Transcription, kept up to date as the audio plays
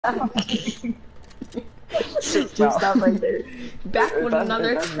Just stop right there. Back with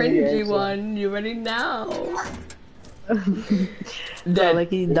another cringy one. You ready now? Dead. Like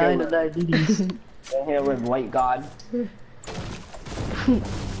he's dying of diabetes. They're here with White God.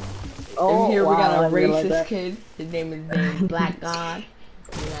 Oh, and here we got a racist kid. His name is Black God.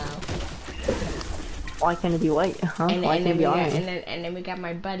 Yeah. Why can't it be white? Huh? And then we got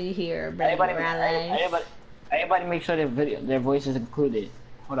my buddy here, Everybody make sure their voice is included.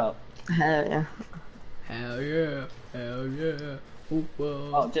 Hold up. Hell yeah. Hell yeah. Hell yeah. Ooh,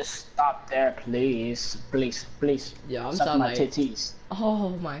 oh, just stop there, please. Please. Yeah, I'm sorry. My titties.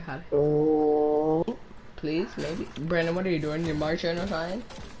 Oh my god. Oh. Please, maybe. Brandon, what are you doing? You're marching or something?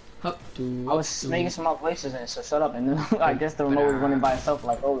 I was making some more voices in, so shut up. And then I guess the remote was running by itself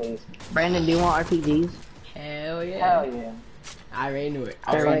like always. Brandon, do you want RPGs? Hell yeah. Hell yeah. I already knew it.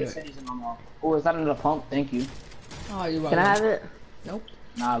 Oh, is that another pump? Thank you. Oh, you're welcome. Can I have it? Nope.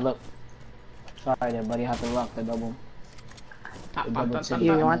 Nah, look. Sorry there, buddy. I have to lock the double.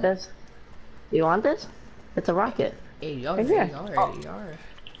 You want this? You want this? It's a rocket. Hey, y'all are.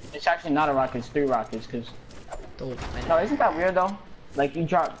 It's actually not a rocket. It's 3 rockets. Cause. No, isn't that weird though? Like you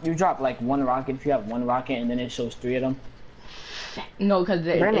drop like 1 rocket if you have 1 rocket, and then it shows 3 of them. No, because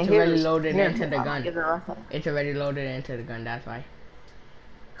it's already loaded into the gun. It's already loaded into the gun. That's why.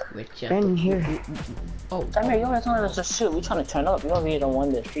 Brandon, here. Oh, I mean, you always telling us to shoot. We trying to turn up. You don't be the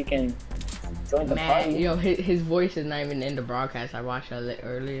one that freaking join the party. Yo, his voice is not even in the broadcast. I watched it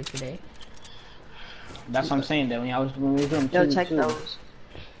earlier today. That's what I'm saying. That when we was doing yo, check those.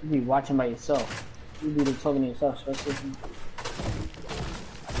 You be watching by yourself. You be talking to yourself.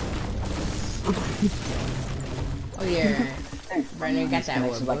 Oh yeah. Brandon got that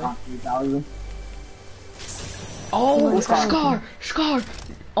one, like on 3,000. Oh, Scar!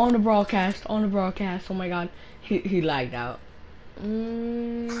 On the broadcast. Oh my god. He lagged out.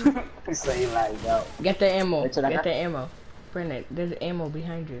 So he lagged out. Get the ammo. Get the ammo. Brandon, there's ammo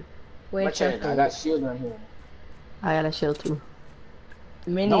behind you. Wait, I got shield right here. I got a shield too.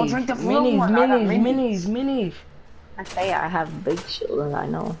 Minis. Don't drink the Minis. I say I have big shield, I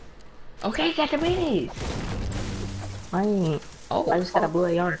know. Okay, got the minis. I ain't. Oh, I just got a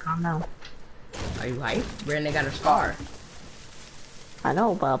blue AR. Calm down. Are you hype? Brandon got a scar. I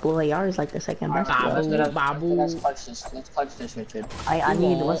know, but blue AR is like the second best. Let's clutch this, Richard. I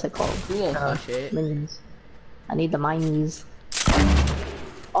need, what's it called? You won't clutch it. Minions. I need the minis.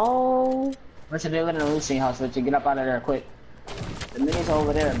 Oh. Richard, they're in the Lucy house, Richard. Get up out of there quick. The minis are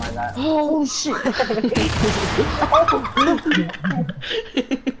over there, my guy. Oh, shit.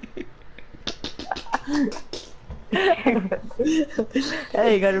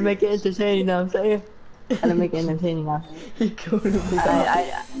 Hey, you gotta make it entertaining now, I'm saying. Gotta make it entertaining now.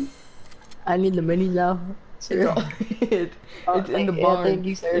 I need the minis now. It's in the barn. Thank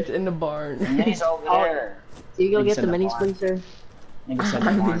you, sir. It's in the barn. The minis over there. Can you go get the minis, please, sir? Nigga said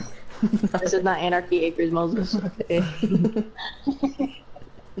the barn. This is not Anarchy Acres, Moses. Okay.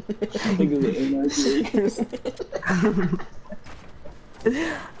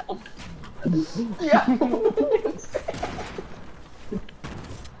 Yeah.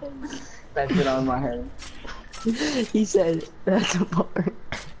 That's it on my head. He said, that's a barn.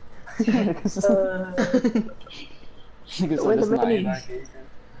 Where's the minis?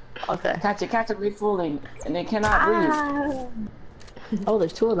 Okay. Catch it refulling, and they cannot breathe. Oh,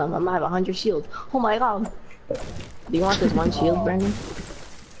 there's 2 of them. I might have 100 shields. Oh my god. Do you want this 1 shield, Brandon?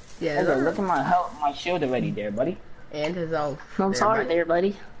 Yeah, look at my shield already there, buddy. And his own. I'm sorry there,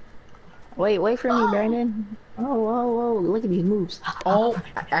 buddy. Wait for me, Brandon. Oh, whoa, look at these moves. Oh,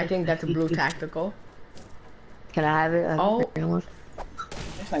 I think that's a blue tactical. Can I have it? Oh. This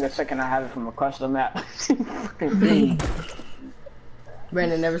nigga said, can I have it from across the map? Fucking thing.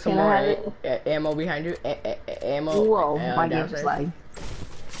 Brandon, never some more ammo behind you. Ammo. Whoa, my game's lagged.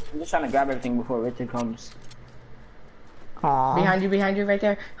 I'm just trying to grab everything before Richard comes. Aww. Behind you, right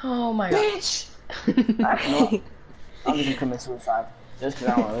there. Oh my god. Bitch! No, I'm just gonna commit suicide. Just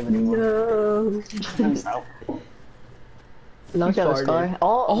because I don't want to live anymore. No. No shot scar.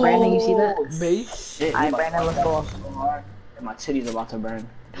 Oh, Brandon, you see that? Base. Shit, Brandon, let's go. And my titty's about to burn.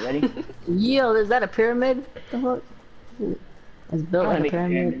 You ready? Yo, is that a pyramid? The fuck? It's built like a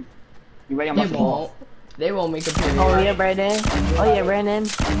pyramid. You ready? I'm about to fall. They won't make a pyramid. Oh yeah, Brandon. Oh yeah, Brandon.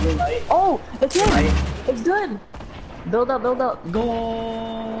 Oh, it's in. It's good. Build up. Go.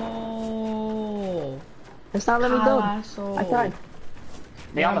 It's not letting me build. I tried.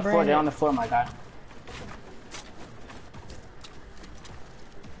 They're on the floor, my guy.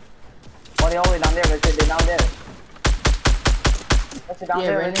 Oh, they're all the way down there, Richard. They're down there. Richard, down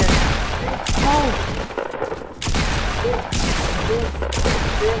there, Richard. Oh!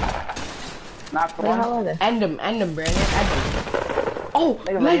 Knock the Where the hell one. are they? End him, Brandon, end him. Oh,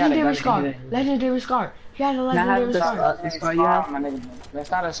 legendary scar, legendary scar. He has a legendary scar.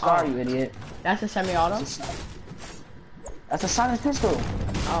 That's not a scar, you idiot. That's a semi-auto? That's a silent pistol.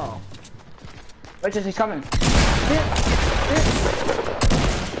 Oh. Richard, he's coming.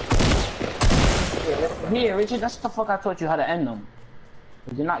 Here, Richard, that's the fuck I taught you how to end them.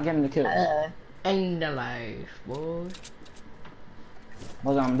 You're not getting the kills. End the life, boy.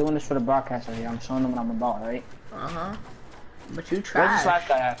 Hold on, I'm doing this for the broadcast right here. I'm showing them what I'm about, right? Uh-huh. But you Where's tried. this last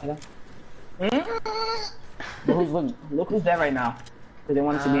guy at? Look who's there right now. Because they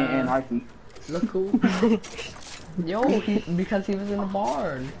wanted to be in anarchy. Look who. Yo, because he was in the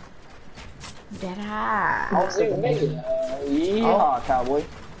barn. Dead high. Oh, see, maybe. Yeehaw, cowboy.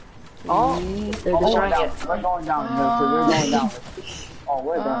 Oh, they're destroying it. We're going down. We're going down. Oh,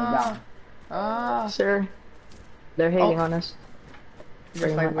 we're going down. Sure. They're hating on us.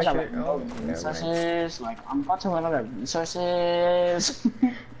 Just like I got Richard. like Oh, resources. Like, I'm about to run out of resources.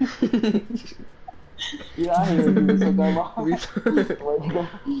 Yeah, here we go.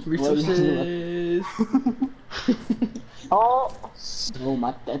 Resources. Oh, so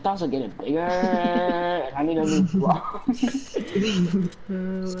my thoughts are getting bigger, and I need a new block. Oh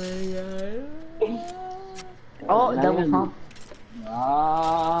my god. Oh, double pump.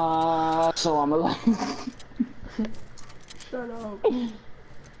 So I'm alive. Shut up.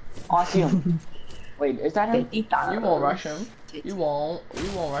 Oh, I see him. Wait, is that him? You won't rush him. You won't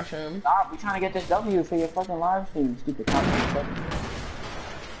rush him. Stop, we're trying to get this W for your fucking live stream, stupid cop.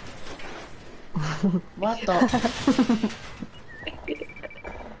 What the?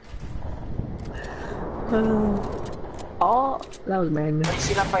 Oh, that was madness.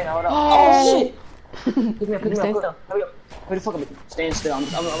 See that fight? Hold up. Oh, shit! Pick me up, pick me up. Hurry up. Where the fuck am I? Stand still. I'm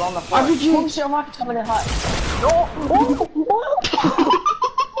on the floor. RPG. Oh shit, I'm rocket coming in hot. No!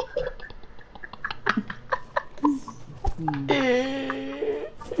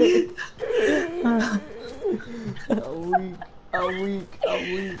 I'm weak.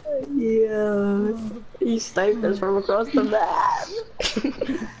 Yeah. He sniped us from across the map.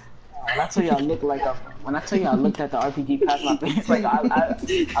 When I tell you I look like a, when I tell you I looked at the RPG past my face, like I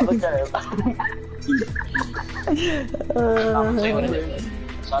looked at it. I'm saying what it is.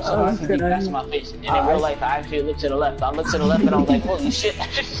 So I saw the RPG past my face, and in real life I actually looked to the left. I looked to the left and I was like, holy shit.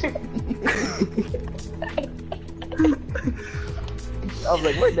 I was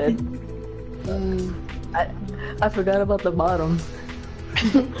like, we're dead. I forgot about the bottom.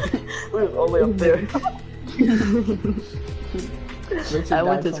 We were all the way up there. I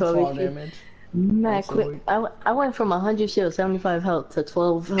went to 12 damage. Man, quick. I went from 100 shield, 75 health to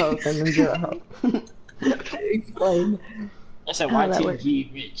 12 health and then 0 health. Explain. I said,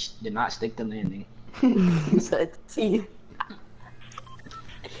 YTG Rich did not stick the landing. He said, see.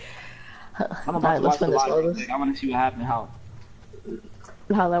 I'm about to watch the live. I want to see what happened, how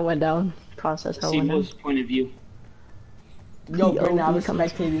that went down. Process how it went down. See point of view. Yo, Brandon, I was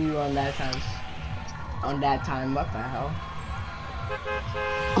spectating you on that time. What the hell?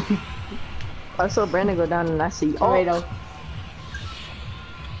 I saw Brandon go down and I see Tomato.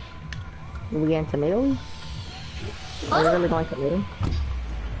 We getting tomato? Are we really going tomato?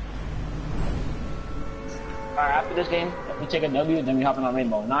 Alright, after this game, if we take a W, then we hop on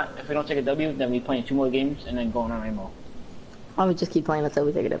Rainbow. Not if we don't take a W, then we playing 2 more games and then going on Rainbow. I would just keep playing until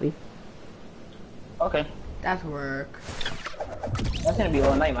we take a W. Okay. That's work. That's gonna be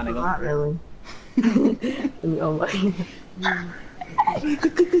all night, my nigga. Not really. Oh my.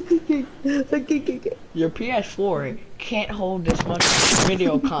 Your PS4 can't hold this much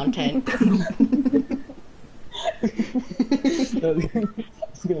video content. I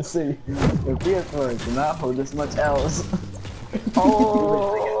was gonna say, your PS4 cannot hold this much else.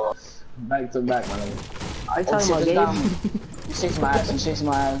 Oh. Back to back, my nigga. Are you talking about Gabe? He shakes my ass, he shakes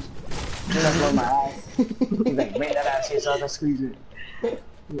my ass. He doesn't blow my ass. He's like, bring that ass here so I can squeeze it.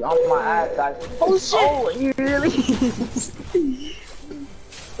 He's off my ass, guys. Oh shit! Oh, you really?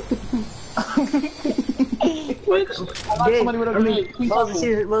 Somebody with a grenade. Moses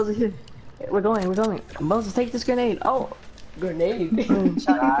here, Moses here. We're going. Moses, take this grenade. Oh! Grenade.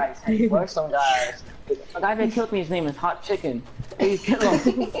 Guys, hey, where's some guys? The guy that killed me, his name is Hot Chicken. Hey, kill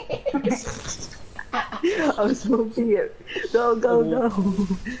him. I'm smoking it. Go.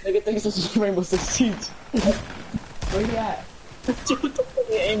 Nigga thinks this is Rainbow Six Siege. Where you at? What the fuck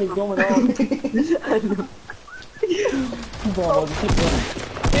aim is going on? I know. Keep going, Moses, keep going.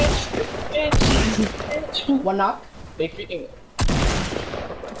 Bitch. One knock. They freaking...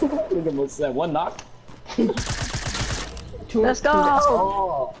 Look at Moses said, 1 knock? Let's go!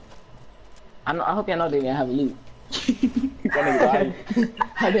 Oh. I hope y'all know they didn't have a loot.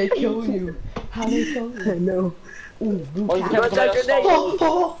 How they kill you? How they kill you? I know. Ooh, blue Oh, you can't grenade.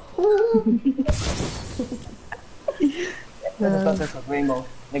 That's the stuff rainbow.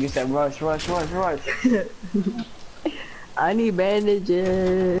 Nigga said rush. I need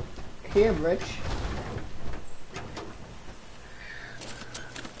bandages. Here, Rich.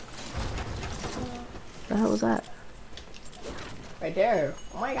 The hell was that? Right there.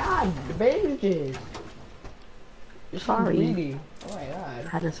 Oh my god, the bandages. You're so Sorry. greedy. Oh my god.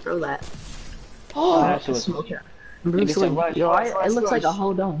 I just throw that. Oh, that shit was Smoke it. Bruce Lee. It looks like a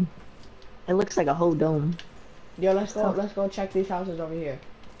whole dome. It looks like a whole dome. yo, let's go check these houses over here.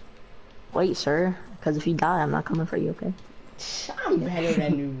 Wait, sir. Because if you die, I'm not coming for you, okay? I'm better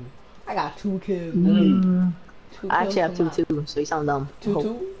than you. I got 2 kills. I actually have 2 too, so you sound dumb.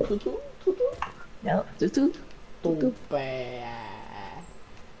 2. Yep, 2.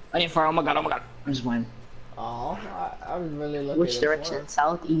 I need fire. Oh my god. I'm just playing. Oh, I was really looking. Which direction?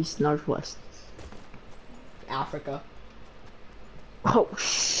 South, east, northwest. Africa. Oh.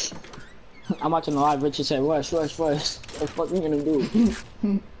 I'm watching the live. Richard said rush. What the fuck you gonna do?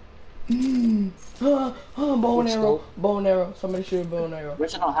 Bow and arrow. Somebody shoot a bow and arrow.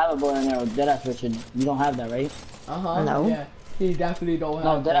 Richard don't have a bow and arrow. Deadass Richard. You don't have that, right? No. Yeah. He definitely don't have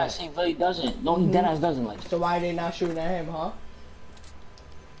No, that. Deadass he really doesn't. No, Deadass doesn't like. So why they not shooting at him, huh?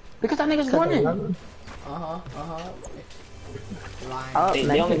 Because that nigga's running. Lying. Oh,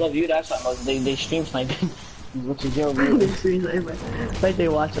 They only love you. That's why they stream sniping. Which is your view. Like they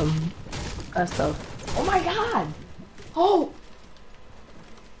watch them. That's tough. Oh my god! Oh!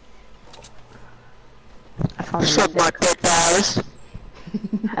 I found the my quick guys.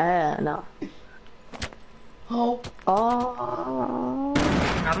 No. Oh!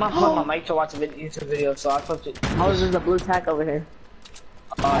 I'm not putting my mic to watch a YouTube video, so I flipped it. Oh, there's a blue tack over here.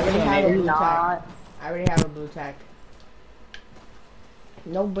 I already have a blue tack. Not. I already have a blue tack.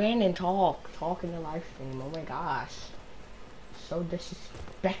 No Brandon talk in the live stream. Oh my gosh. So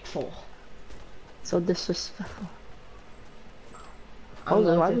disrespectful. So disrespectful. Why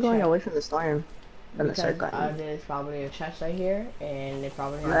are we going away from the storm? Because there's probably a chest right here, and they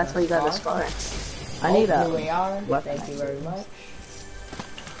probably have that's why you got the scar. I need a new AR. Thank you very much.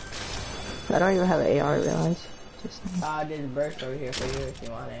 I don't even have an AR, I realize. There's a burst over here for you if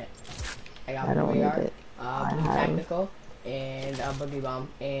you want it. I got I don't blue AR, need it. blue tactical, and a boogie bomb,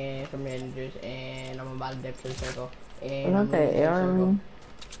 and some rangers, and I'm about to dip to the circle. And I the AR, man.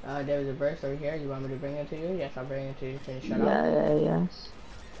 There was a burst over here. You want me to bring it to you? Yes, I'll bring it to you. Can you shut up? Yes.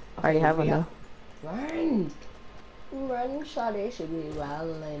 I already have one though. Run, sorry, should be well,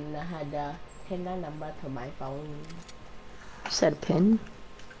 and I had a pin number to my phone. You said pin?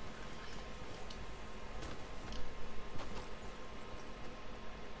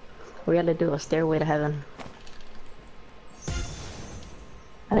 We gotta do a stairway to heaven.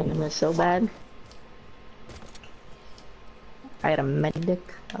 I think it's so bad. I had a medic,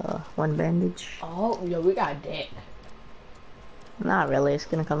 1 bandage. Oh, yeah, we got that. Not really, it's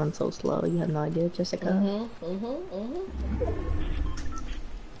gonna come in so slow, you have no idea, Jessica.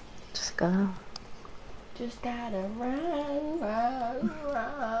 Jessica. Just gotta run.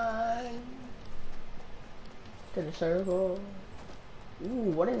 To the circle. Ooh,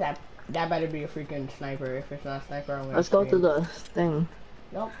 what is that? That better be a freaking sniper. If it's not a sniper, I'm gonna Let's go to the thing.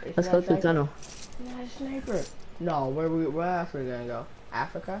 Nope, it's Let's not go to the tunnel. Not a sniper. No, where else are we gonna go?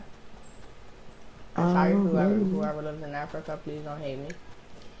 Africa? I'm sorry, whoever lives in Africa, please don't hate me.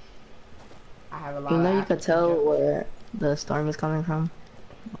 I have a lot of you could tell where the storm is coming from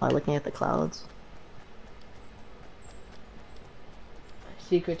by looking at the clouds.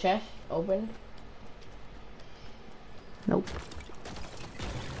 Secret chest opened? Nope.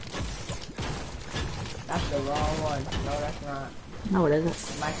 That's the wrong one. No, that's not. No, it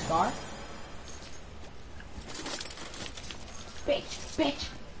isn't. My scar? Bitch!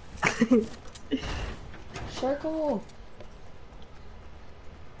 Circle!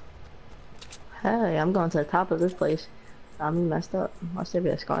 Hey, I'm going to the top of this place. I'm messed up. Must there be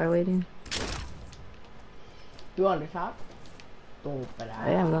a scar waiting? You on the top?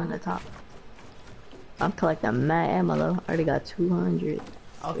 Yeah, I'm going to the top. I'm collecting mad ammo though. I already got 200.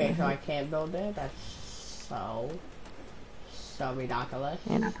 Okay, so I can't build it? That's so ridiculous.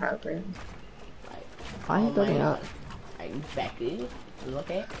 Inappropriate. Like, Why are you building up? Like, Becky,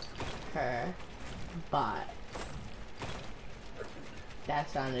 look at her butt. That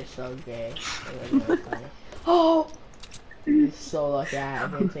sounded so gay. It was really funny. Oh! So lucky I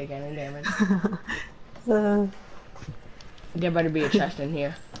didn't take any damage. There better be a chest in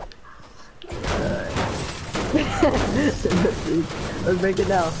here. Let's break it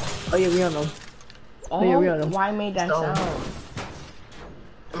down. Oh yeah, we don't know. Oh, yeah, we on them. why made that sound?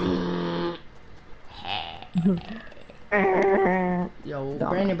 Yo,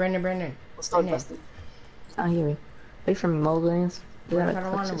 Brandon. Let's start busting. I hear you. Wait for me, Moses. What if I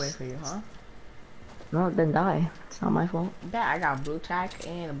don't want to wait for you, huh? No, then die. It's not my fault. Bet I got blue tack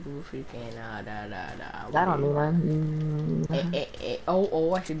and a blue freaking That don't mean that.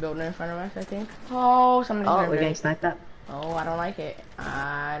 Oh, I see building in front of us, I think. Oh, somebody's Oh, we're getting sniped up. Oh, I don't like it.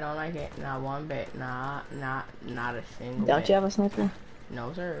 I don't like it. Not one bit. Not a single Don't bit. you have a sniper?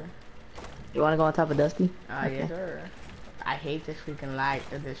 No, sir. You wanna go on top of Dusty? Okay. Yes, sir. I hate this freaking lag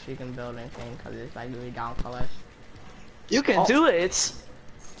of this freaking building thing because it's like really down colors. You can do it.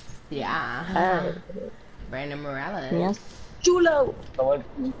 Yeah. Brandon Morales. Yes. Chulo. So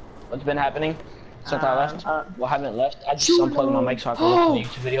what's been happening since I left? Well, I haven't left. I just unplugged my mic so I can listen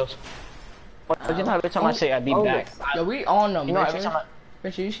to YouTube videos. But you know, every time I say I'd be back. Yo, we on them, you know, every time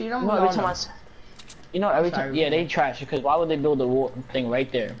Richard, you see them? you know, every time every time, yeah, they trash because why would they build a wall thing right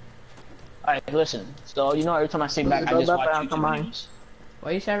there? Alright, listen. So you know, every time I say back, I just watch YouTube videos.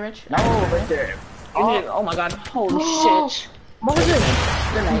 What you say, Rich? No, right there. Oh my God! Holy shit! What was it?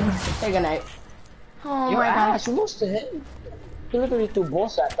 Good night. Say good night. Oh my gosh. You must have hit. He literally threw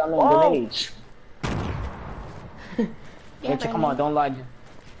balls at them and grenades. Richard, come on, don't lie.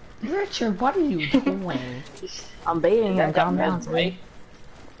 Richard, what are you doing? I'm baiting him. Calm down, right?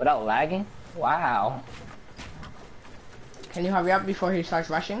 Without lagging? Wow. Can you hurry up before he starts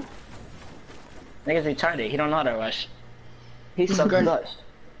rushing? Nigga's retarded. He don't know how to rush. He sucks dust.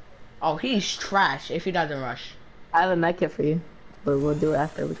 Oh, he's trash if he doesn't rush. I have a med kit for you, but we'll do it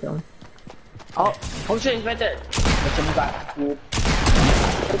after we kill him. Oh shit, he's right there. Richard, you got you.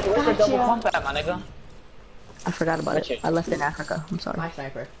 Where's the double pump at, my nigga? I forgot about it. I left in Africa. I'm sorry. My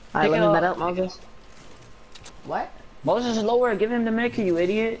sniper. Alright, let me med out, Moses. What? Moses is lower. Give him the med kit, you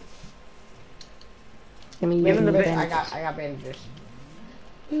idiot. Give him the bandages. I got bandages.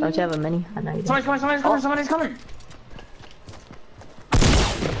 Don't you have a mini? I know you do. Somebody's coming.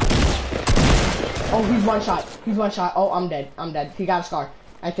 Oh, he's one shot. Oh, I'm dead. He got a scar,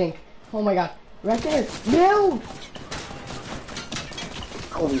 I think. Oh my God. Right there. No!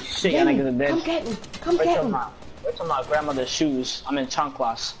 Holy shit, I get the bed. Come get me. Come get me. Where's my grandmother's shoes? I'm in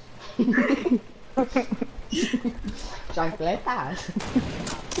chanclas. Chancletas.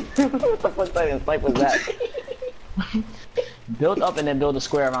 What the fuck type was that? Build up and then build a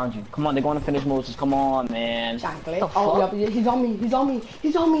square around you. Come on, they're going to finish Moses. Come on, man. Chanclet. Oh, yep, he's on me.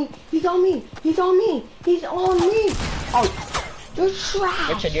 Oh, you're trash.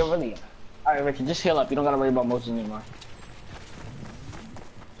 Richard, you're really... Alright, Richard, just heal up. You don't gotta worry about Moses anymore.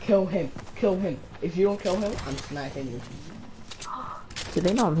 Kill him. If you don't kill him, I'm sniping you. Do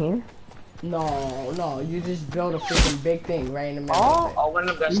they know I'm here? No, you just build a freaking big thing right in the middle. Oh, one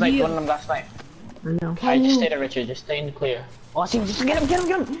of them got sniped. No. Alright, just stay there, Richard. Just stay in the clear. Oh, I see him. Just get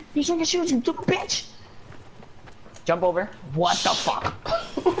him. He's trying to shoot you, stupid bitch. Jump over. What the fuck?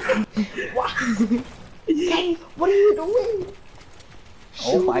 What? Hey, what are you doing?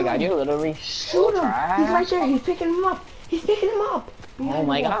 Oh my God, you're literally shoot him. He's right there. He's picking him up. Oh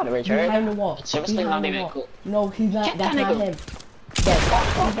my God, Richard. Behind the wall. Seriously, not even cool. No, he's not. That's not him.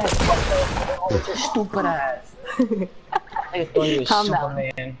 Oh, Richard, stupid ass. Nigga thought he was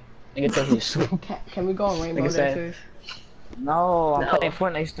Superman. Nigga thought he was Superman. Can we go on Rainbow Dancers? No, I'm playing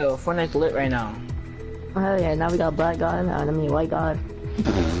Fortnite still. Fortnite's lit right now. Oh yeah, now we got black god. I mean white god.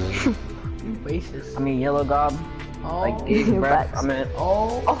 Racist. I mean yellow god. Oh. Like big breath. I mean.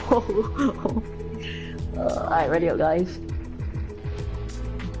 Oh. Alright, ready up, guys.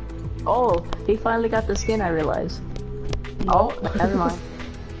 Oh, he finally got the skin. I realized. Oh, never mind.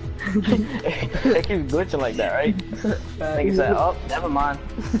 It keeps glitching like that, right? Nigga said, oh, never mind.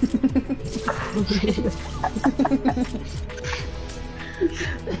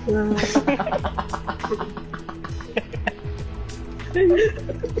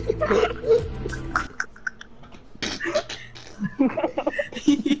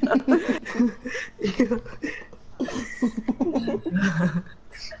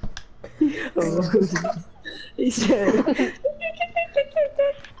 He said.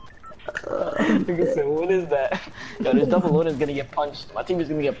 Nigga said, what is that? Yo, this double loader is gonna get punched. My team is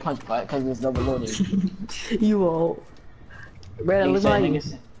gonna get punched by it because it's double loaded. You won't. Brandon, look like you.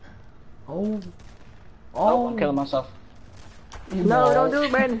 Oh. Oh, I'm killing myself. No, don't do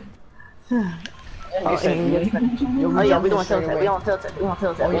it, Brandon. Oh, yeah, we gonna tilt it. We gonna tilt it. We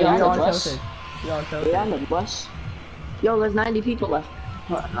on the bus. Yo, there's 90 people left.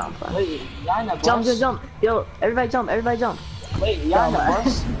 Oh, no, I'm fine. Wait, y'all in the bus? Jump. Yo, everybody jump. Wait, y'all in the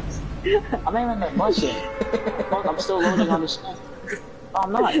bus? I'm not even in the bus yet. Fuck, I'm still loading on the stuff.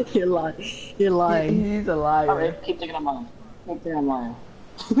 I'm not. You're lying. You're lying. He's a liar. Alright, keep thinking I'm lying. Keep thinking I'm lying.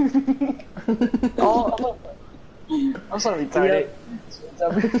 Oh, I'm so retarded.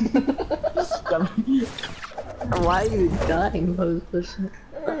 why are you dying, Moses?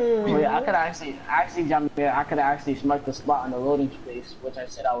 Wait, I could actually jump there. I could actually mark the spot on the loading space, which I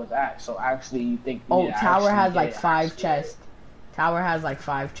said I was at. So actually, you think? Oh, tower has like 5 chests. Tower has like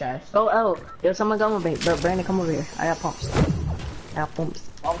 5 chests. Oh, yo, someone come over here. Bro, Brandon, come over here. I got pumps. I got pumps.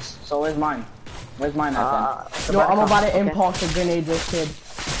 Pumps? So where's mine? Where's mine at then? Yo, I'm about to impulse a grenade this kid.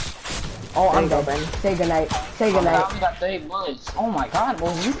 Oh, I'm dead. Say goodnight. Say goodnight. I only got 3 bullets. Oh my god,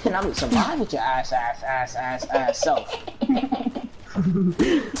 well, you cannot survive with your ass self.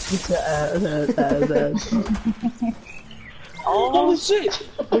 Oh, holy shit!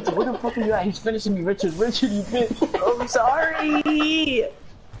 Richard, where the fuck are you at? He's finishing me, Richard, you bitch. I'm sorry.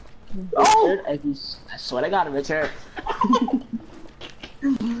 Oh! I swear to God, Richard.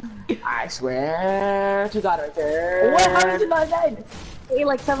 I swear to God, Richard. What? How did you not die? He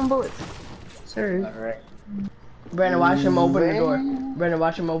like 7 bullets. Sir. Alright. Brandon, watch him open the door. Brandon,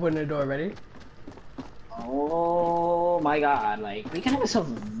 watch him open the door. Ready? Oh my god, like, we can never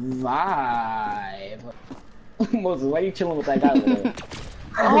survive. Moses, why are you chilling with that guy over there?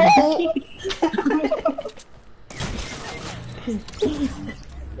 Oh!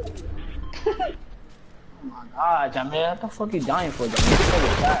 Oh my god, Jamil, what the fuck are you dying for,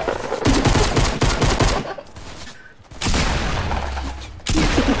 Jamil?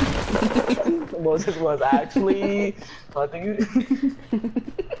 Moses was actually fucking.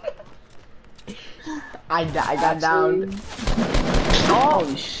 I got down.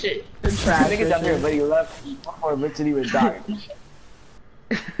 Oh shit! Nigga down here, but he left before Richard even died.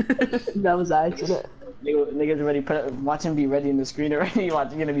 That was accident. Niggas already watch him be ready in the screen already.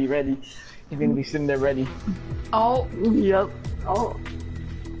 Watch him gonna be ready. He's gonna be sitting there ready. Oh. Yep. Oh.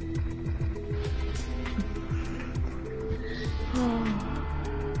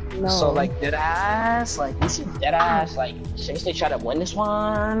 No. So like dead ass, like we see dead ass, like should they try to win this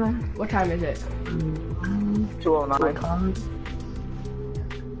one? What time is it? 2:09.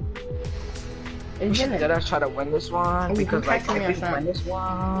 Should dead ass try to win this one? Because like if we win this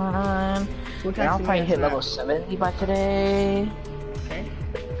one, then I'll probably hit level 70 by today. Okay.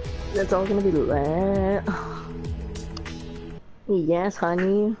 That's all gonna be lit. Yes,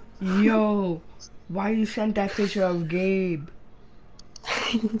 honey. Yo, why you sent that picture of Gabe?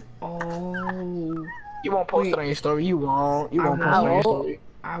 Oh. You won't post it on your story. You won't. You won't post it on your story.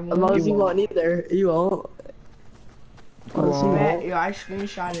 I As long as you won't either. You won't. Man, yo, I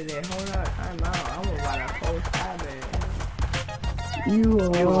screenshotted it. Hold up. I'm out. I'm about to post that, man. You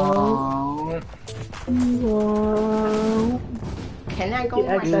won't. You won't. Can I go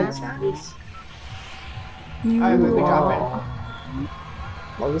on my Snapchat? Alright, we drop it.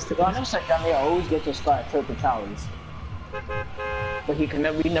 Well, looks like Jamil always gets to start triple challenge. But he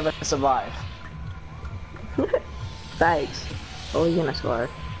never survive. Thanks. Oh, you're gonna score.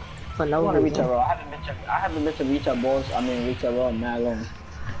 For no I reason. I haven't been to reach a boss. I mean, reach a roll mad long.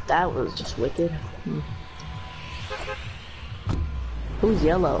 That was just wicked. Who's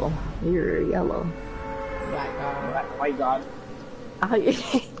yellow? You're yellow. Black God. White God.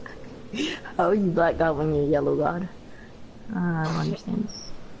 How are you black god when you're yellow god? I don't understand.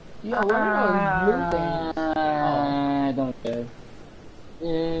 Yo, what are those blue things? I don't care.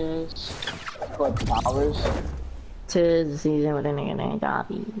 Yes. What powers? Tis the season with a nigga named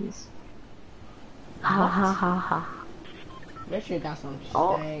Jobbies. Ha ha ha ha. That shit got some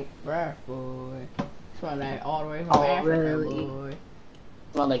Oh. stank breath, boy. Smell like all the way from Africa, really? boy.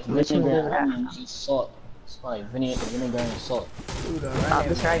 Smell like vinegar and salt. Smell like vinegar and salt. Dude, Stop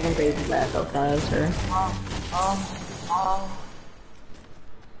the dragon baby back, okay, sir.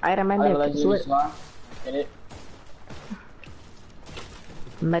 Item and Let you slip. Get it?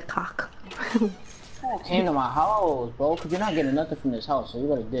 Mecock. Came to my house, bro, cause you're not getting nothing from this house, so you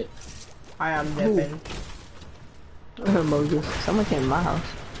gotta dip. I am dipping. Moses. Someone came to my house.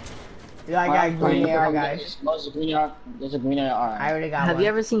 Yeah, I got green AR, guys. There's a green AR. There's a green AR. I already got one. Have you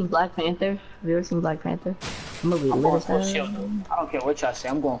ever seen Black Panther? Have you ever seen Black Panther? Movie I'm lit going as full hell. shield, dude. I don't care what y'all say.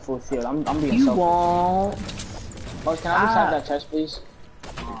 I'm going full shield. I'm being You selfish. won't. Boss, can I just have that chest, please?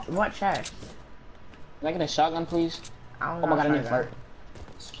 What chest? Can I get a shotgun, please? I don't Oh my god, I need shotgun. flirt.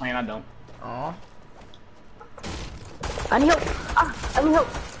 Just playing, I don't. Aw. I need help. Ah, I need help.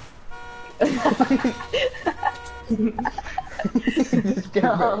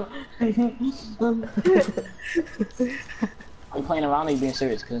 Are you playing around or are you being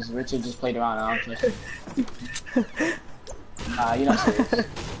serious? Because Richard just played around and I don't trust you. You're not serious.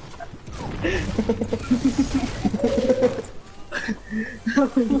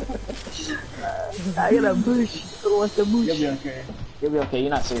 I got a bush. Who wants the bush? You'll be okay. You'll be okay.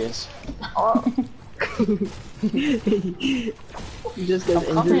 You're not serious. Oh. He just gets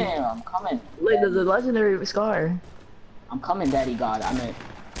injured. I'm coming. Look, there's a legendary scar. I'm coming, Daddy God. I mean.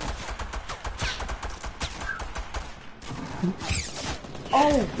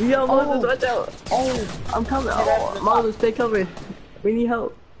 Oh, yo, Moses, watch out. Oh, I'm coming. Oh, Moses, stay covered. We need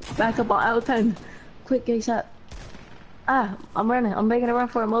help. Back up on out 10. Quick, ASAP. Ah, I'm running. I'm making a run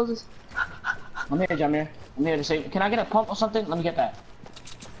for it, Moses. I'm here, Jamir. I'm here to save. Can I get a pump or something? Let me get that.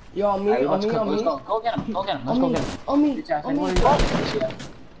 Yo, on me, on me, on me. Let's go. Go get him. Go get him. Let's go get him. On me, on me.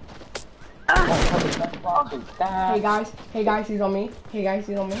 Hey guys, he's on me. Hey guys,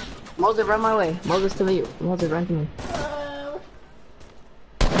 he's on me. Moses, run my way. Moses to me. Moses, run to me.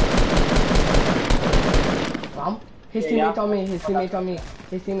 His teammates on me. His teammates on me.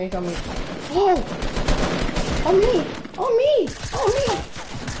 His teammates on me. Oh! On me! On me! On me!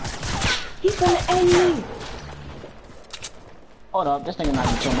 He's gonna end me! Hold up, this nigga not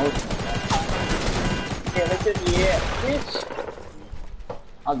even so motion. Yeah, look at the air, bitch.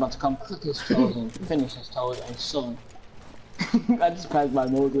 I was about to come cook his toes and finish his toes and soon. I just passed by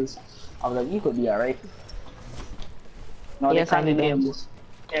Moses. I was like, you could be alright. No, yes, I need names.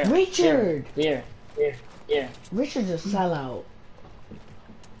 Richard! Here. Richard's a sellout.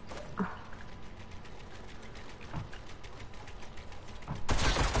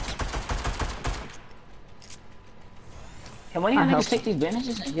 Can one of you niggas take these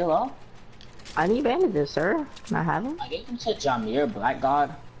bandages and heal up? I need bandages, sir. Can I have them? I gave them to Jamir, Black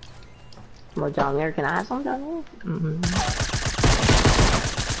God. Well, Jamir, can I have some, Jamir?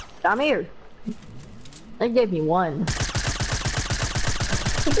 Jamir! They gave me one.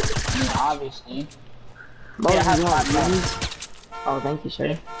 Obviously. Yeah, oh, thank you,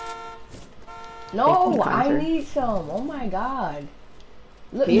 sir. No, I need some. Oh my god.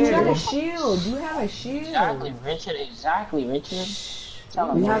 Look, you have a shield. You have a shield. Exactly, Richard. Exactly, Richard.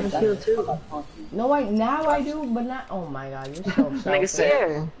 You have a shield too. No, now I do, but not. Oh my god, you're so selfish.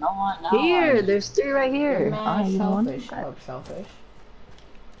 Here. Here, there's 3 right here. Man, selfish. I'm selfish.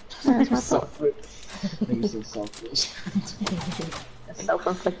 That's my selfish. You're so selfish.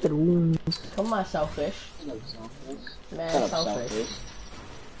 Self-inflicted wounds. Come on, selfish. Man, selfish.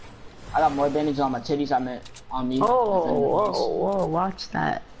 I got more bandages on my titties. I meant on me. Whoa, watch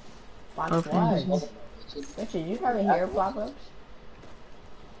that. Watch what? Richard, you having hair problems?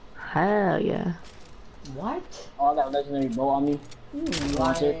 Hell yeah. What? Oh, I got a legendary bow on me.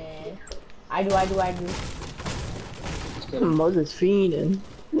 I do. Moses fiending.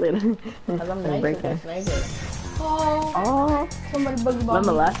 Cause I'm nice with that sniper. Oh, somebody buggy bought me.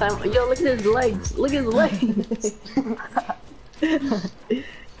 Remember last time? Yo, look at his legs. Look at his legs.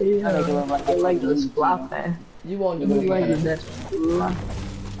 His legs are flopping. You won't do His it legs again. are just flopping.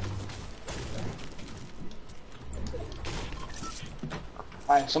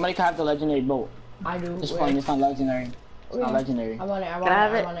 Alright, somebody can have the legendary boat. I do. This point, it's not legendary. It's not legendary. I want it. Can I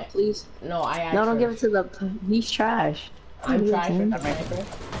have it, please? No, No, don't give it to the. He's trash. I'm trash with the sniper.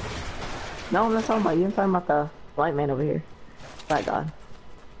 No, I'm not talking about you. I'm talking about the white man over here. White God.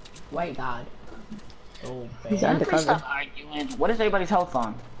 White God. Oh, He's man. undercover. What is everybody's health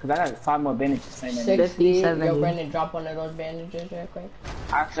on? Cause I got 5 more bandages. 60. Yo, Brendan, drop one of those bandages real quick.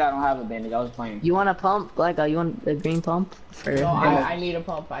 Actually, I don't have a bandage. I was playing. You want a pump? Like, you want the green pump? For no, I need a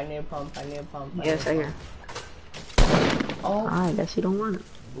pump. I need a pump. Yes, I hear. Oh. I guess you don't want it.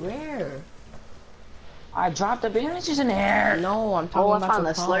 Where? I dropped the bandages in the air. No, I'm talking about I found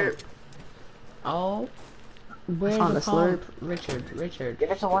the slurp. Oh. Where's the slurp? Richard.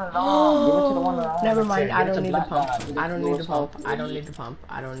 Give it to one of them. Give it to the one of them. Never mind, I don't need the pump. I don't need the pump. I don't need the pump.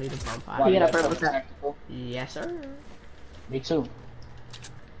 You get a purple set. Yes, sir. Me too.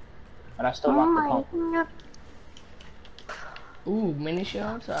 But I still want the pump. Ooh, mini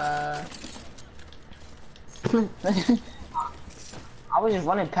shields? I was just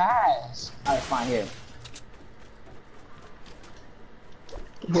running past. Alright, fine, here.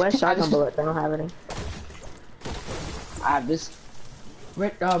 Who has shotgun bullets? I don't have any. I have this.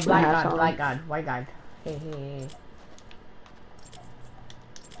 Black God, white God. Hey.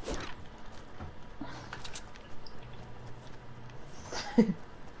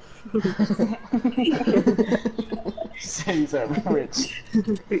 He's rich.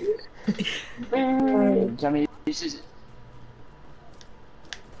 Jamie, this is.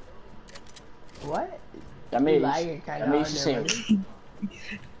 What? Jamie, you should say.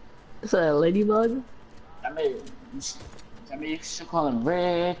 Is that a ladybug? Jamie, you should call him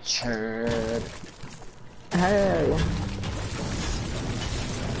Richard. Hey.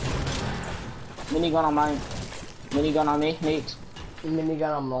 Minigun on mine. Minigun on me, Nate.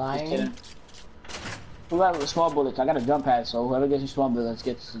 Minigun, I'm Just lying. kidding. Whoever small bullets, I got a jump pad, so whoever gets the small bullets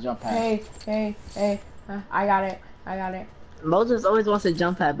gets the jump pad. Hey. I got it. Moses always wants to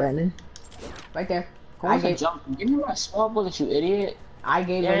jump at Brandon. Right there. Who wants to jump? Give me my small bullets, you idiot. I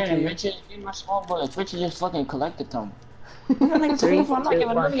gave them to you. Richard, give me my small bullets. Richard just fucking collected them. Three, I'm not two, giving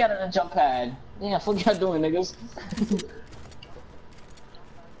one. money out of the jump pad. Yeah, fuck y'all doing, niggas.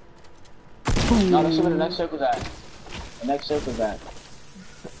 No, let's see where the next circle's at. The next circle's at.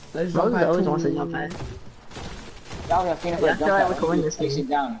 Let's jump Moses always wants to jump at. Y'all got peanut butter I feel like we jump can win pad. this Place game. it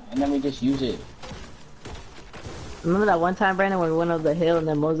down, and then we just use it. Remember that one time, Brandon, when we went up the hill and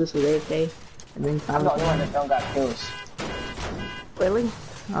then Moses was AFK? And then I'm the only one that don't got kills. Really?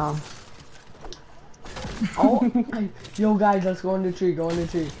 Oh. Yo guys, let's go in the tree,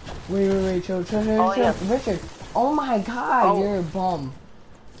 Wait, chill. Oh, yeah. Richard. Oh my god, Oh. you're a bum.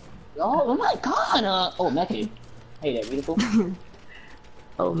 Oh my god, oh, Mecca. Hey there, beautiful.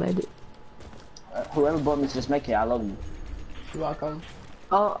 Oh, man. Whoever bought me to this Mecca, I love you. You're welcome.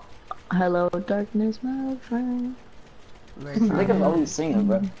 Oh, hello, darkness, my friend. Niggas always singing,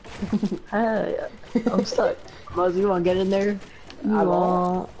 bro. Hey, I'm stuck. Moses, you wanna get in there? You I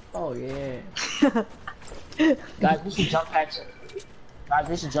want? Oh yeah. Guys, we should jump packs.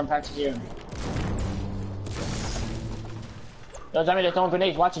 Here. Yo, Jamir, they're throwing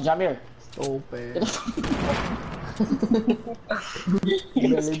grenades. Watch it, Jamir. Stupid.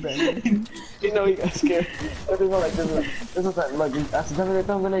 Really. You know he got scared. This is like this. This is like, look, that's Jamir, they're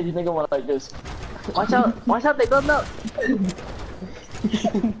throwing grenades. You think I want like this? Watch out, they build up.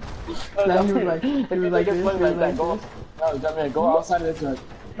 Now he was like this. No, Jamir, go outside of the truck.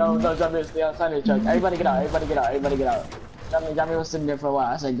 No, Jamir, stay outside of the truck. Everybody get out. Jamir was sitting there for a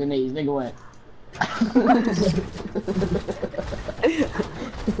while. I said grenades. Nigga went.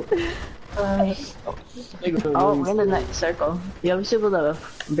 Oh, we're in the next circle. Yeah, we should build a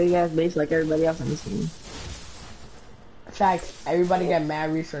big ass base like everybody else in this game. Facts. Everybody get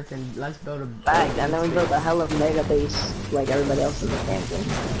mad research and let's build a Fact, and then we built a hell of a mega base like everybody else in the damn game.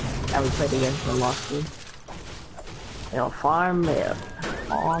 And we played against the lost team. Yo, farm it.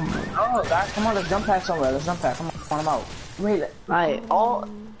 Oh, guys, come on, let's jump pack somewhere. Come on, I'm out. Wait. Alright,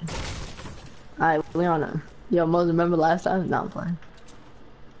 Alright, we on it. Yo, Moses, remember last time? No, I'm playing.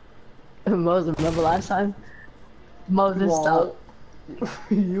 Moses, remember last time? Moses, stop.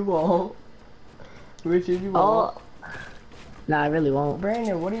 You won't. Richard, you won't. Nah, I really won't.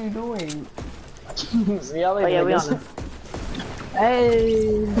 Brandon, what are you doing? See y'all later. Oh yeah, we on it.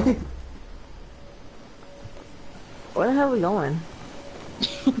 Hey! Where the hell are we going?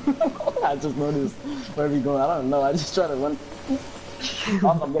 I just noticed where we going. I don't know. I just try to run.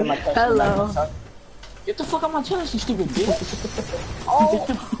 I'm getting my Hello. Get the fuck out my chest, you stupid bitch.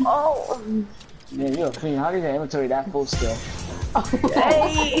 Oh! Yeah, you're a fiend. How did your inventory that full still?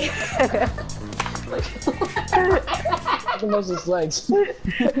 Hey! Look at Moses' legs.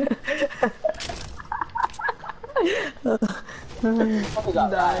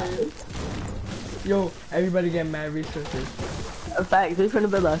 Yo, everybody get mad researchers. In fact, we're finna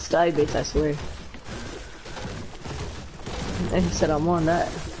build a sky base, I swear. And he said I'm on that.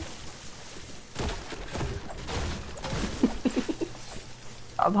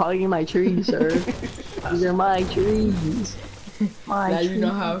 I'm hogging my trees, sir. These are my trees. Now you know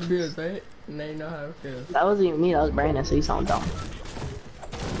how it feels, right? Now you know how it feels. That wasn't even me, that was Brandon, so you sound dumb.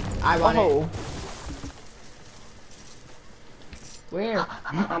 I want Oh. it. Where?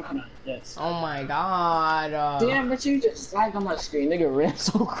 Yes. Oh my god. Damn, but you just slagged on my screen. Nigga ran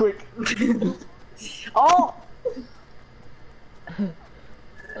so quick. Oh!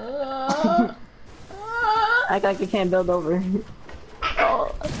 Act like you can't build over.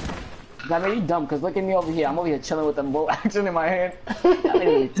 Oh. I mean, you dumb, cause look at me over here. I'm over here chilling with them bolt action in my hand. That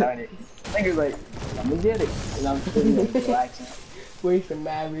nigga retarded. Nigga's like, I'm gonna get it. And I'm sitting there relaxing. Wasting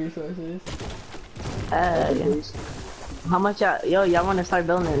mad resources. How much y'all wanna start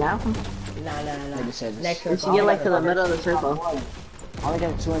building it now? Nah. Nigga said this. Next We should circle. get like to the middle of the circle. I only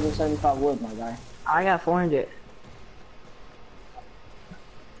got 275 wood, my guy. I got 400.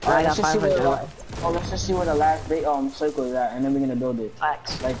 I got 500. Let's just see where the last big circle is at, and then we're gonna build it.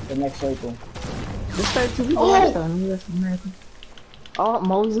 Facts. Like the next circle. Just start 2 people last time. Oh,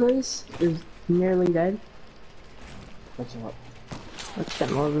 Moses is nearly dead. What's up? Let's get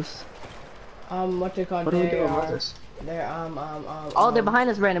Moses. What they call? What do we do with Moses? They're Oh, they're behind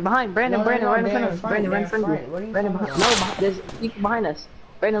us, Brandon. Brandon, No, right in front of us. they're Brandon, right in front of front. you. What are you Brandon, talking behind. No, there's people behind us.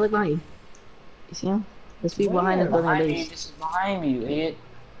 Brandon, look behind you. You see him? There's people behind us building a Behind me, base. this is behind me, you idiot.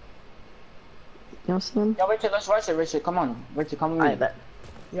 You don't see him? Yo, Richard, let's rush it, Richard. Come on. Richard, come with me. Alright, bet.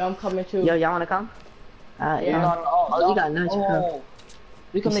 Yo, I'm coming too. Yo, y'all wanna come? Yeah. Oh, you got nuts.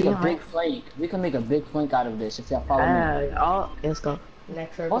 We can You make see a him, big right? flank. We can make a big flank out of this if y'all follow me. Oh, let's go.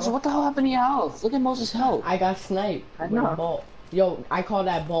 Next circle. Moses, what the hell happened to your health? Look at Moses' health. I got sniped I with know. a bolt. Yo, I call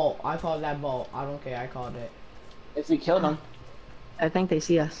that bolt. I call that bolt. I don't care. I called it. If we killed him. I think they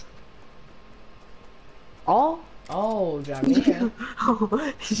see us. Oh? Oh, Jamaica.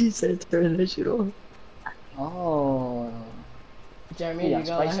 She said turn the shit off. Oh. Jeremy, you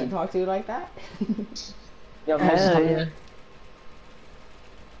gonna let him talk to you like that? Yo, Moses, Hell come yeah. here.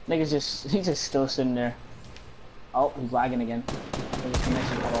 Niggas he's just still sitting there. Oh, he's lagging again. His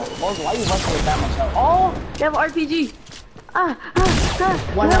connection cut off. Moses, why you rushing with that much health? Oh! They have RPG!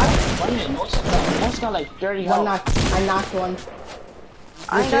 One knock. Wait a minute, Moses got like 30 health. One knock. I knocked one.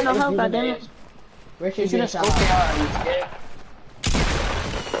 I ain't got no help, goddammit. Richard, He's you gonna shot. scope it.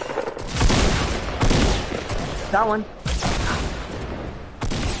 Got one.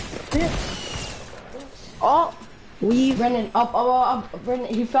 Oh! Weave. Brennan, up.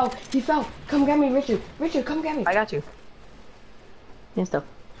 Brennan, he fell. Come get me, Richard. Richard, come get me. I got you. And stuff.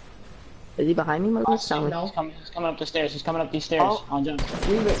 Is he behind me, Moses? No. No. He's coming up the stairs. He's coming up these stairs. Oh. On jump.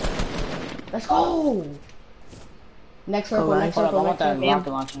 Leave it. Let's go. Next circle, Go, next Hold up, I circle, want next that circle.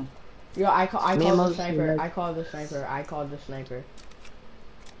 rocket launcher. Yo, I called the Moses, sniper. yeah. I called the sniper.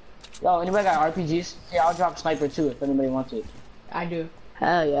 Yo, anybody got RPGs? Yeah, I'll drop sniper too if anybody wants it. I do.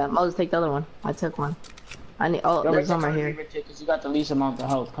 Hell yeah. Moses, take the other one. I took one. I need. Oh, Yo, there's Richard, one right come here. Richard, because you got the least amount of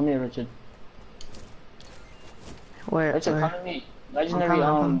health. Come here, Richard. Where? Richard, Where? come to me. Legendary,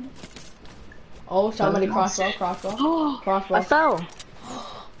 coming. Oh, somebody Doesn't crossbow. I fell.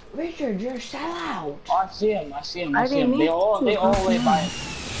 Richard, you're a sellout. Oh, I see him. I see him. I I see didn't him. They need all to. way by.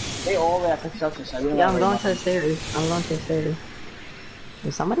 They all way at construction site. Yeah, I'm going to the stairs. I'm going to the stairs.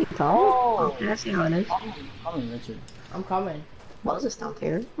 Is somebody coming? Oh, I see how it is. Come, Richard. I'm coming. Moses don't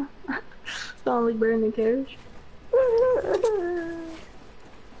care. Only Brandon cares.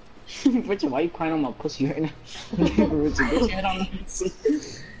 Richard, why you crying on my pussy right now? Richard, get your head on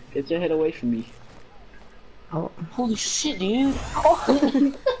the Get your head away from me. Oh. Holy shit, dude.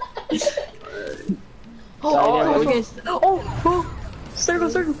 Oh! Circle! No. Oh,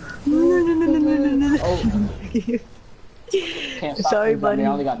 Can't stop Sorry, me, but buddy. I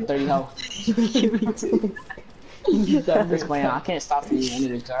only got 30 health. This plan, I can't stop you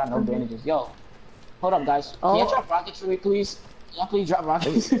anyways, cause I got no bandages. Yo, hold up, guys. Can you drop rockets for me, please? Can you please drop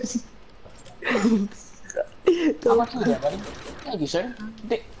rockets? How much is that, buddy? Thank you, sir.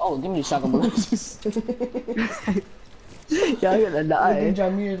 Oh, give me the shotgun bullets. Yeah, I'm gonna die.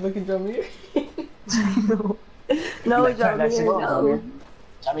 Look at Jamir. No, Turn that shit off, no. Jamir.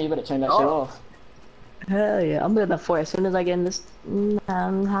 Jamir, you better turn that shit off. Hell yeah, I'm building a fort as soon as I get in this. You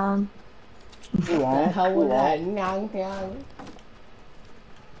The won't. hell You was that? won't. Nyang.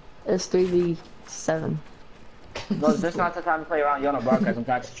 It's 3v7. No, this is not the time to play around. You're on a broadcast. I'm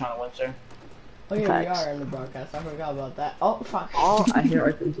actually trying to win, sir. Oh yeah, we Facts. are in the broadcast. I forgot about that. Oh fuck. Oh, I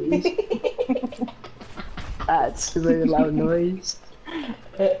hear RPGs. That's a very loud noise.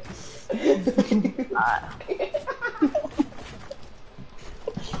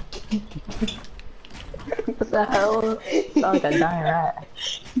 What the hell? Sounds like a dying rat.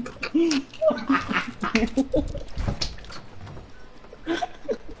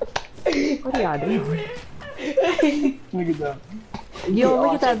 What are y'all doing? Look at that. Yo,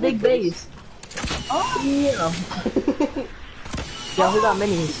 look at that big base. Oh, yeah. Yo, who got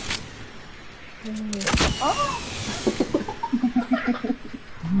minis?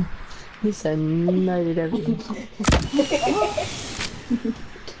 He said no to everything.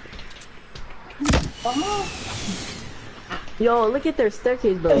 Yo, look at their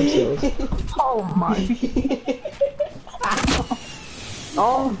staircase building skills. Oh my.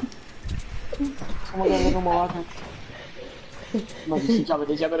 Oh. Oh my god, look at my rocket.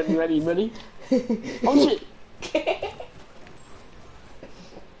 You better be ready, buddy. Oh shit.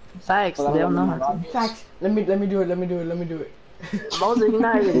 Facts, they don't know how to. Facts. Let me do it. Moses, you're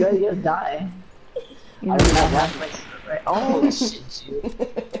not even good, you'll die. You know, already that have happens. Right. Oh Oh, shit, dude.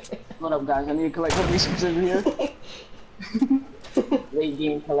 What up, guys? I need to collect some resources here. Late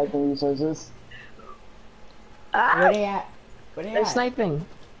game collecting resources. Where they at? Where they They're at? sniping.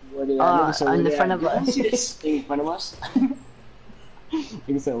 Where they at? In the front of us. In front of us?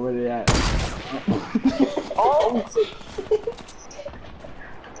 You said where they at? Oh!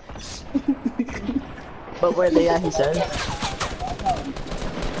 But where they at, he said.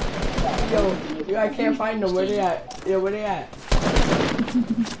 Yo, I can't find them. Where they at? Yo, where they at?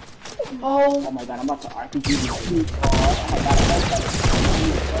 Oh Oh, my god, I'm about to RPG this. Oh my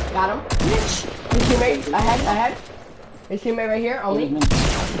god, got him. His teammate, ahead. His teammate right here, on me.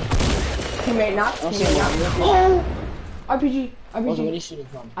 Teammate knock. I don't see Teammate him. knock. Oh! RPG. Where's RPG. they shooting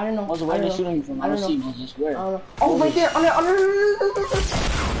from? I don't know. Where's where I they don't know. shooting from? I I don't don't see know. just where. Oh, right there. Under.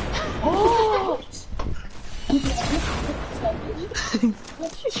 Oh!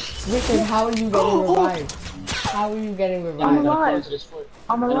 Richard, how are you getting revived? How are you getting revived? I'm alive.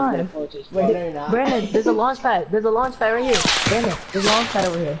 I'm alive. Wait, no, you're not. Brandon, there's a launch pad. There's a launch pad right here. Brandon, there's a launch pad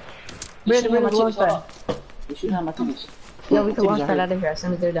over here. Brandon, there's a launch pad. You shooting at my titties. Yo, we can launch that out of here as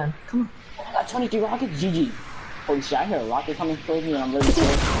soon as they're done. Come on. I got 23 rockets, GG. Holy shit, I hear a rocket coming towards me and I'm ready to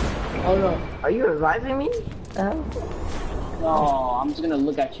go. Oh no. Are you reviving me? Oh. No, I'm just gonna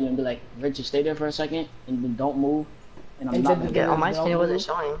look at you and be like, Richard, stay there for a second and then don't move. And I'm not gonna Yeah, on my screen it wasn't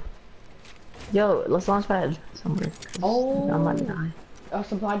showing. Yo, let's launch pad somewhere. Oh. I'm about to die. A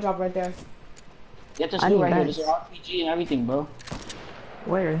supply drop right there. Get this I dude need right here, bags. there's an RPG and everything, bro.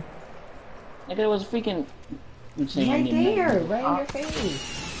 Where? Nigga, there was a freaking... Right there, right in your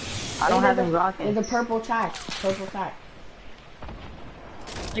face. I don't have any There's rockets. a purple tack. Purple tack.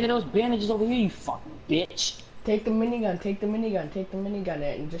 Nigga, there was bandages over here, you fucking bitch. Take the minigun. Take the minigun. Take the minigun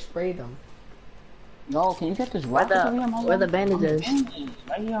and just spray them. No, can you get this Where rocket over here? the, where the bandages?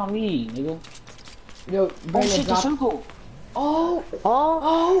 Right here on me, nigga. Yo, Oh Brandon, shit, the drop. circle. Oh, Oh!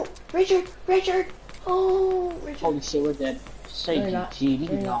 oh, Richard. Oh, Richard. Holy shit, we're dead. Say No, you're not. GG, these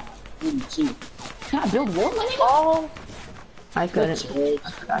No, you're are not. Can I build one, my nigga? Oh! I Good couldn't.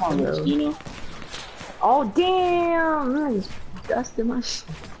 choice. Come on, Rich, you know. Oh damn! Nice. Dusted my shit.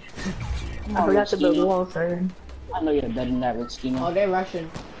 I forgot to build walls, sir. I know you're better than that, Rich, you know. Oh, they're Russian.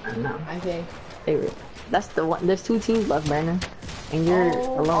 I know. I think. That's the one. There's 2 teams left, Brandon. And you're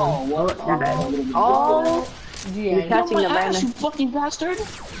Oh. alone. Oh, what? You're dead. Oh, You're yeah. catching the ass, Brandon. you fucking bastard!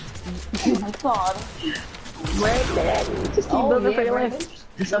 Oh my god. Brandon, just keep Oh, building yeah, for your Brandon. life.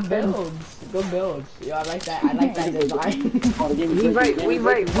 Go builds. Go builds. Yo, I like that. I like that design. We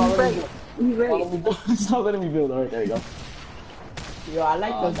right. Stop letting me build. Alright, there you go. Yo, I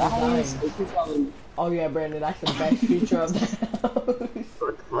like those designs. What Oh yeah, Brandon, that's the best feature of the house.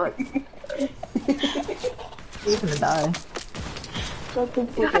 What the fuck? He's gonna die. Shut the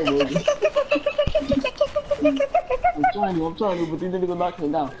fuck up, baby. I'm trying to, but these niggas are knocking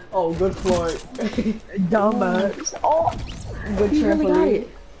me down. Oh, good floor. Dumbass. Oh! Good He really got trampoline. it.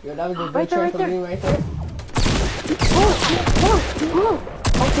 Yo, that was a good Right there, right trampoline right there. Oh!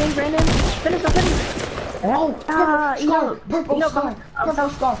 Okay, Brandon. Finish him. Oh, yo. purple Yo, scar, I'm purple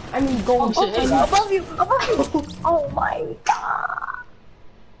scar. I mean gold. Oh, shit, hey, guys. Above you! Oh my god!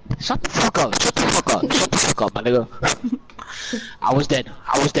 Shut the fuck up, shut the fuck up, shut the fuck up, my nigga. I was dead.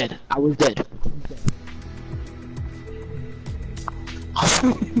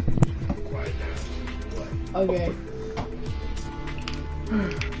 Okay.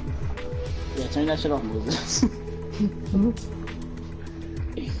 Yeah, turn that shit off, Moses. Turn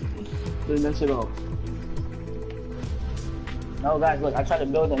that shit off. No, guys, look, I tried to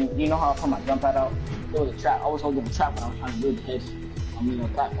build them. You know how I put my jump pad out? It was a trap. I was holding a trap when I was trying to build this. I mean, a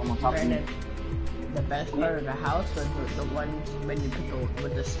platform on top of me. Brandon, the best part of the house was the one when you put the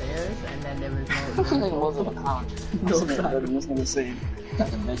with the stairs and then there was no. This nigga was a clown. No, This nigga saying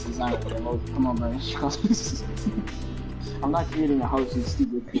that's the best design ever. Come on, man. I'm not creating a house, you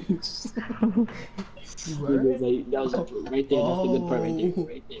stupid bitch. That was right there. That's the good part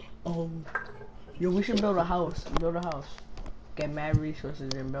right there. Oh. Yo, we should build a house. Build a house. Get mad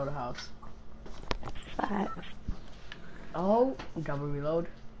resources and build a house. Oh, double reload.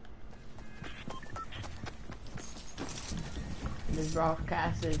 This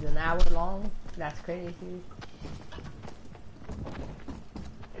broadcast is an hour long. That's crazy.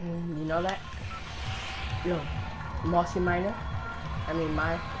 You know that? Yo, Mossy Miner. I mean,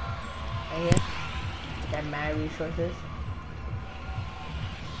 mine. Right here. Get mad resources.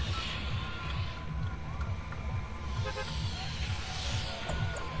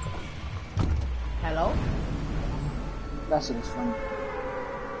 Hello? That shit is funny.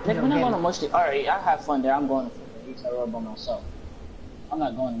 Nigga, we're not going to much. Alright, I have fun there. I'm going to Fortnite. I run by myself. I'm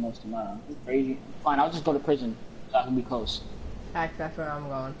not going to much tomorrow. It's crazy. Fine, I'll just go to prison so I can be close. That's where I'm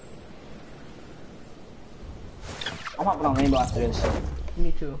going. I'm hopping on Rainbow after this.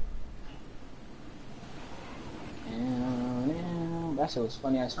 Me too. That shit was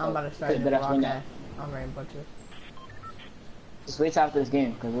funny as fuck. I'm about to start the broadcast on Rainbow too. Just wait till after this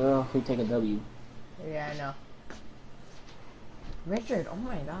game, because we'll take a W. Yeah, I know. Richard, oh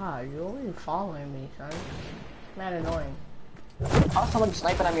my god, you're always following me, son. Mad annoying. How is somebody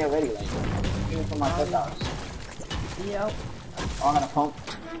sniping at me already, like, even from my house? Yep. Oh, I got a pump.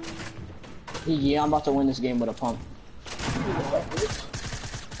 Yeah, I'm about to win this game with a pump.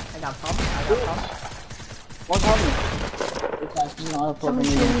 I got pump. What's happening? Somebody kill me.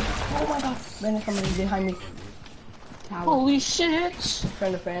 Oh my god. Man, somebody behind me. Tower. Holy shit!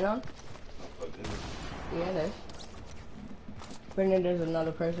 Turn the fan on. Yeah, it is. Brendan, there's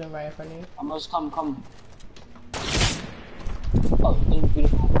another person right in front of you. Almost come. Oh,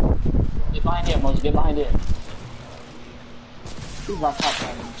 beautiful. Get behind here, Moses. Get behind here. You rock top,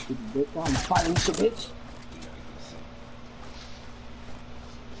 man. Stupid bitch. I'm fighting you, bitch.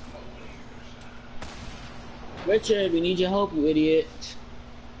 Richard, we need your help, you idiot.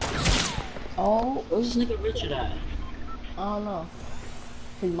 Oh, Where's this nigga Richard at? I don't know.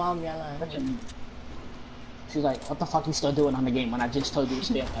 His mom yelling at him. She's like, what the fuck you still doing on the game when I just told you to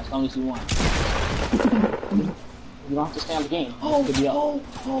stay up as long as you want? You don't have to stay on the game. Oh. Shut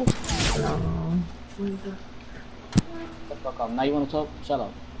the fuck up. Now you wanna talk? Shut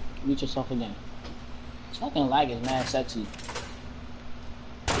up. Mute yourself again. This fucking lag is mad sexy.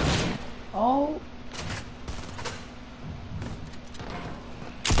 Oh.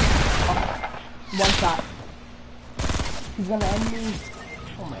 One shot. He's gonna end me.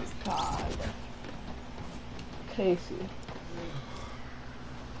 Oh my god. Casey.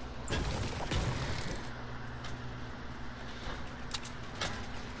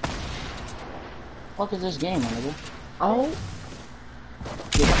 Fuck is this game, my nigga? Oh.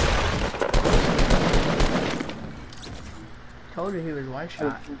 Told you he was one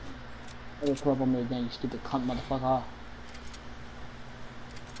shot. Never pull up on me again, you stupid cunt motherfucker.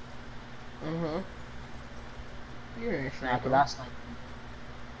 You're a sniper. After that sniper.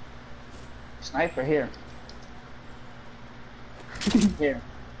 Sniper here. Here.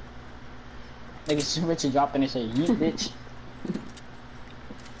 Nigga see Richard dropping and say, yeet bitch.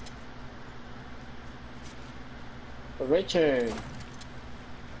 Richard.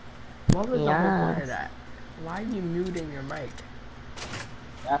 What was the whole point of that? Why are you muting your mic?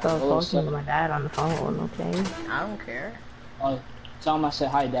 I was talking to my dad on the phone, okay? I don't care. Oh, tell him I said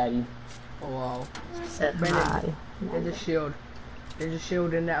hi, daddy. Oh, wow. Said hi. There's a shield. There's a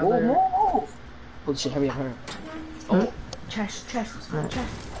shield in that Whoa, other... whoa. Holy shit, hurry up, hurry up. Oh, chest.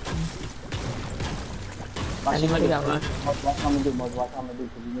 Watch him do, Moses, watch him do,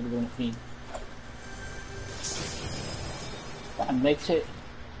 because he's never doing a fiend. That makes it.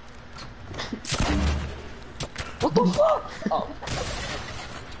 What the fuck? Oh.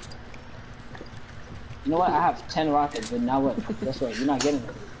 You know what? I have 10 rockets, but now what? Guess what? You're not getting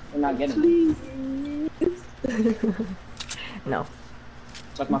it. You're not getting it. No.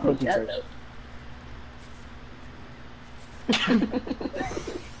 Suck my cookie first.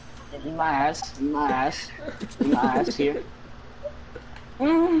 Eat my ass. Eat my ass. Eat my ass here.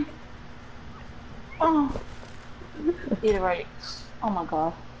 Oh. Eat it right. Oh my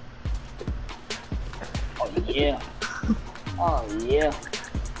god. Oh yeah. Oh yeah.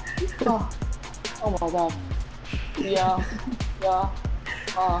 Oh, oh my god. Yeah. Yeah.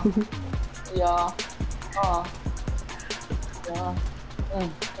 Yeah. Yeah. Yeah.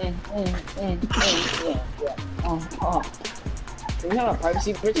 Yeah. Do we have a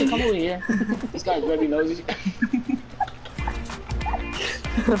privacy? Richard, come over here. This guy's really nosy.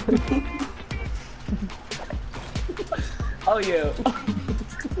 Oh yeah.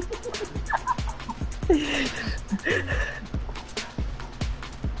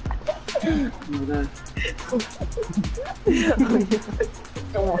 Oh my god.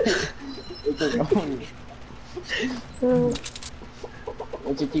 Come on.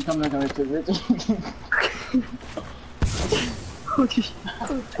 Richard, keep coming back, Richard.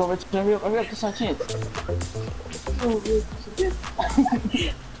 Go, Richard, hurry up, this is our chance.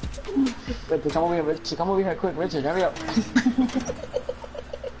 Richard, come over here, Richard, come over here quick, Richard, hurry up.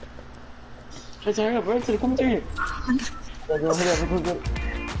 Richard, hurry up, Richard, come through here. Go, hurry up, go.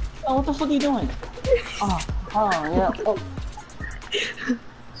 Oh, what the fuck are you doing? Oh, yeah, oh.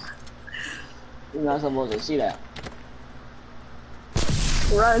 You're not supposed to see that.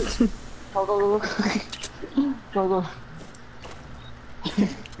 Run. Go. Go. Go.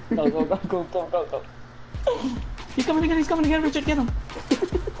 He's coming again, Richard, get him.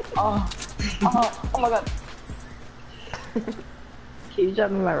 Oh my god. Can you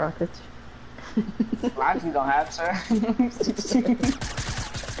drop me my rockets? I actually don't have, sir.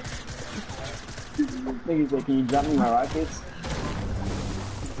 Niggas like, can you drop me my rockets?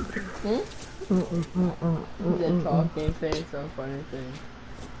 He's talking, saying some funny thing.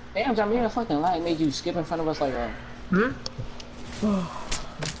 Damn, John, you're a fucking lie. Made you skip in front of us like That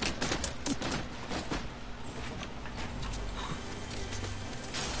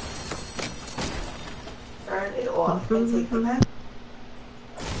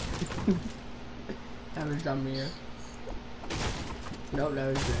was Jamir. Nope, that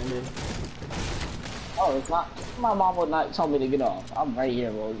was Brandon. Oh, it's not. My mom would not tell me to get off. I'm right here,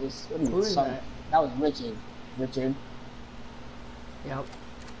 bro. Who is that? That was Richard. Richard. Yep.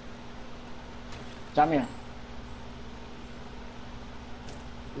 Come here.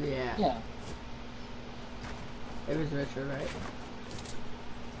 Yeah. Yeah. It was Richard, right?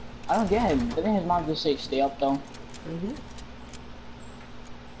 I don't get him. Didn't his mom just say stay up though? Mm-hmm.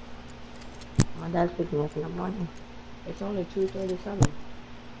 My dad's picking me up in the morning. It's only 2:37.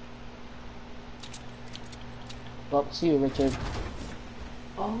 Well, see you, Richard.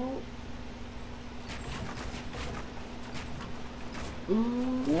 Oh.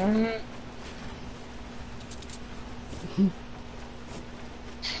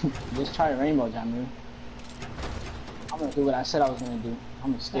 Just try rainbow, Jamu. I'm gonna do what I said I was gonna do.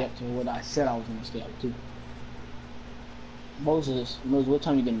 I'm gonna stay up to what I said I was gonna stay up to. Moses, what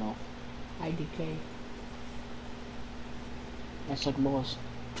time you getting off? IDK. That's like boss.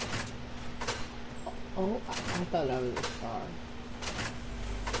 Oh, I thought that was a star.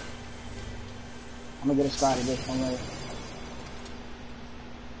 I'm gonna get a scar today. I'm ready.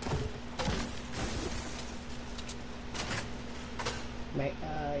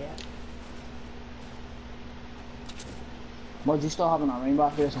 Yeah. But you still having a rainbow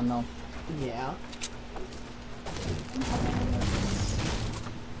out there, so no? Yeah.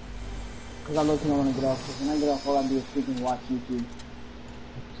 Cause I look and I wanna get off. Cause when I get off, all I do is freaking watch YouTube.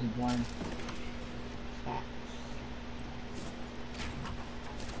 Which is boring. Facts.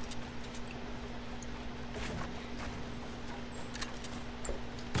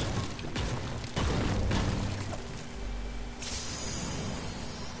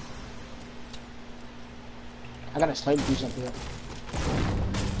 I got a sniper piece up here.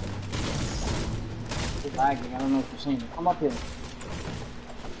 It's lagging, I don't know if you're seeing it. Come up here.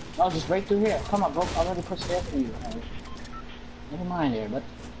 No, just right through here. Come on, bro. I already put stairs for you. Right. Never mind there, but.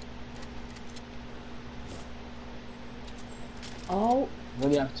 Oh.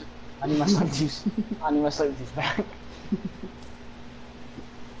 Really have to. I need my sniper piece. I need my sniper piece back.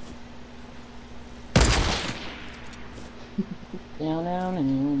 Down, down,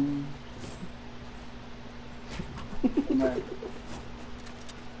 down. Right.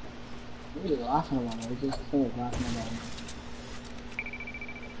 What are you laughing about? I just finished laughing about it.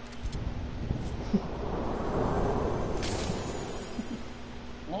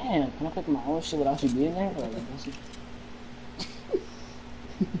 Man, can I pick my own shit without you being there? Or like, what's it?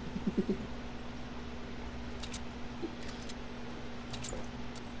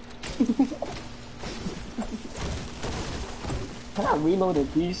 Can I reload a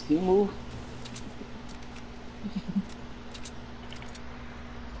piece? Can you move?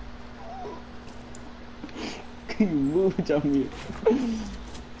 Can you move, on me?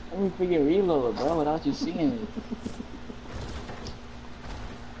 Let me freaking reload, bro, without you seeing it.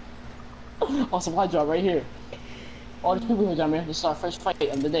 Oh, supply drop right here. All these people here, John, man. This is our first fight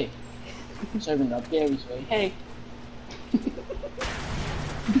of the day. Serving up there, we say, hey.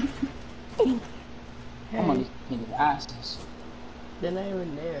 Come on, these niggas asses. They're not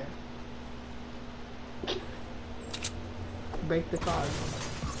even there. Break the car.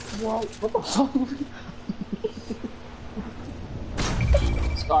 Whoa, what the fuck?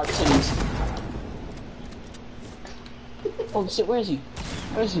 Scar titties. Oh shit, where is he?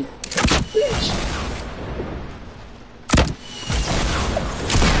 Where is he? Bitch!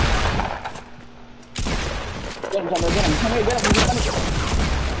 Get him, get him, get him. Come here, get him, get him.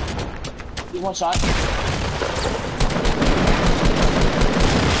 He's one shot.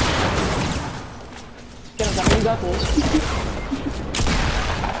 Get him, you got this.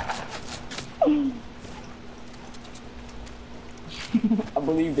 I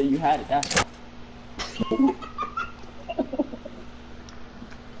believe that you had it, that's why.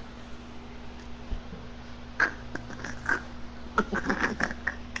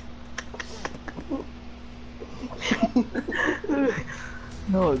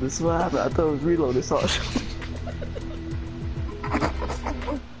 No, this is what happened. I thought it was reloaded, so